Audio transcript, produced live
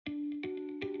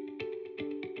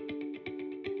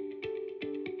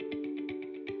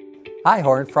Hi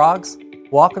Horned Frogs!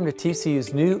 Welcome to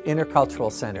TCU's new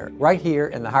Intercultural Center, right here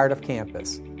in the heart of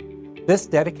campus. This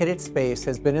dedicated space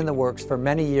has been in the works for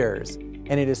many years,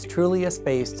 and it is truly a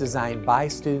space designed by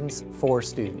students for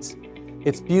students.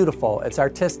 It's beautiful, it's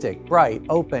artistic, bright,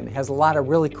 open, has a lot of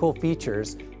really cool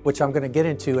features, which I'm going to get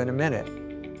into in a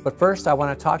minute. But first I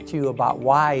want to talk to you about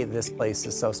why this place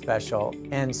is so special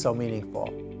and so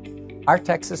meaningful. Our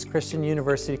Texas Christian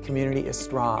University community is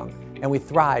strong, and we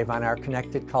thrive on our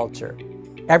connected culture.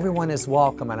 Everyone is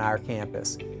welcome on our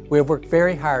campus. We have worked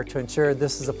very hard to ensure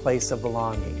this is a place of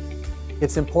belonging.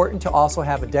 It's important to also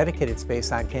have a dedicated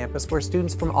space on campus where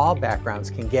students from all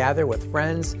backgrounds can gather with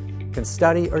friends, can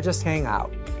study, or just hang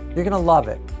out. You're going to love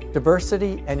it.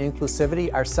 Diversity and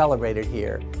inclusivity are celebrated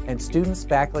here, and students,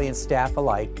 faculty, and staff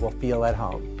alike will feel at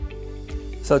home.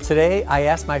 So today I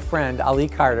asked my friend Ali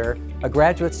Carter, a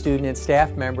graduate student and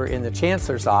staff member in the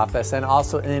Chancellor's office and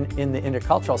also in the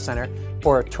Intercultural Center,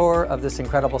 for a tour of this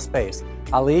incredible space.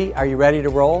 Ali, are you ready to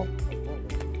roll?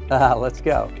 Let's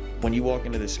go. When you walk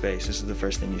into this space, this is the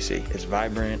first thing you see. It's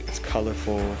vibrant, it's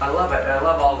colorful. I love it. I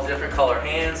love all the different color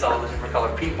hands, all the different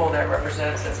color people that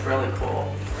represents. It's really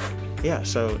cool. Yeah,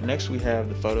 so next we have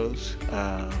the photos.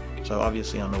 So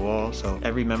obviously on the wall, so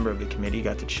every member of the committee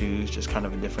got to choose just kind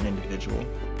of a different individual.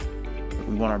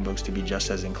 We want our books to be just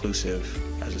as inclusive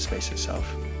as the space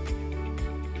itself.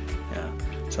 Yeah,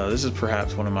 so this is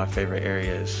perhaps one of my favorite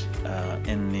areas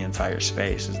in the entire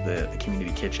space is the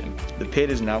community kitchen. The pit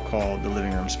is now called the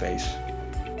living room space.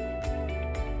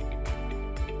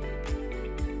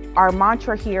 Our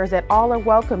mantra here is that all are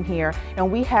welcome here, and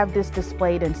we have this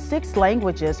displayed in 6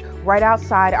 languages right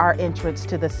outside our entrance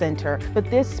to the center.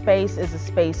 But this space is a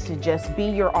space to just be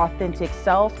your authentic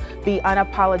self, be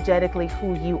unapologetically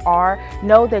who you are.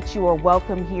 Know that you are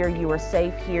welcome here, you are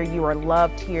safe here, you are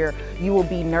loved here, you will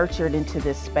be nurtured into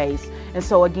this space. And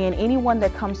so again, anyone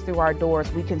that comes through our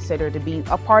doors, we consider to be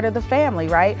a part of the family,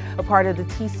 right? A part of the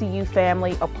TCU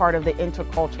family, a part of the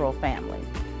intercultural family.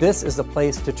 This is a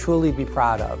place to truly be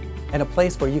proud of, and a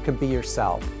place where you can be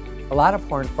yourself. A lot of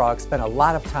Horned Frogs spend a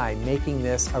lot of time making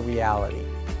this a reality.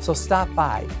 So stop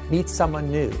by, meet someone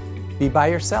new, be by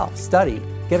yourself, study,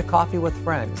 get a coffee with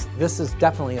friends. This is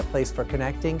definitely a place for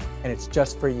connecting, and it's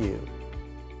just for you.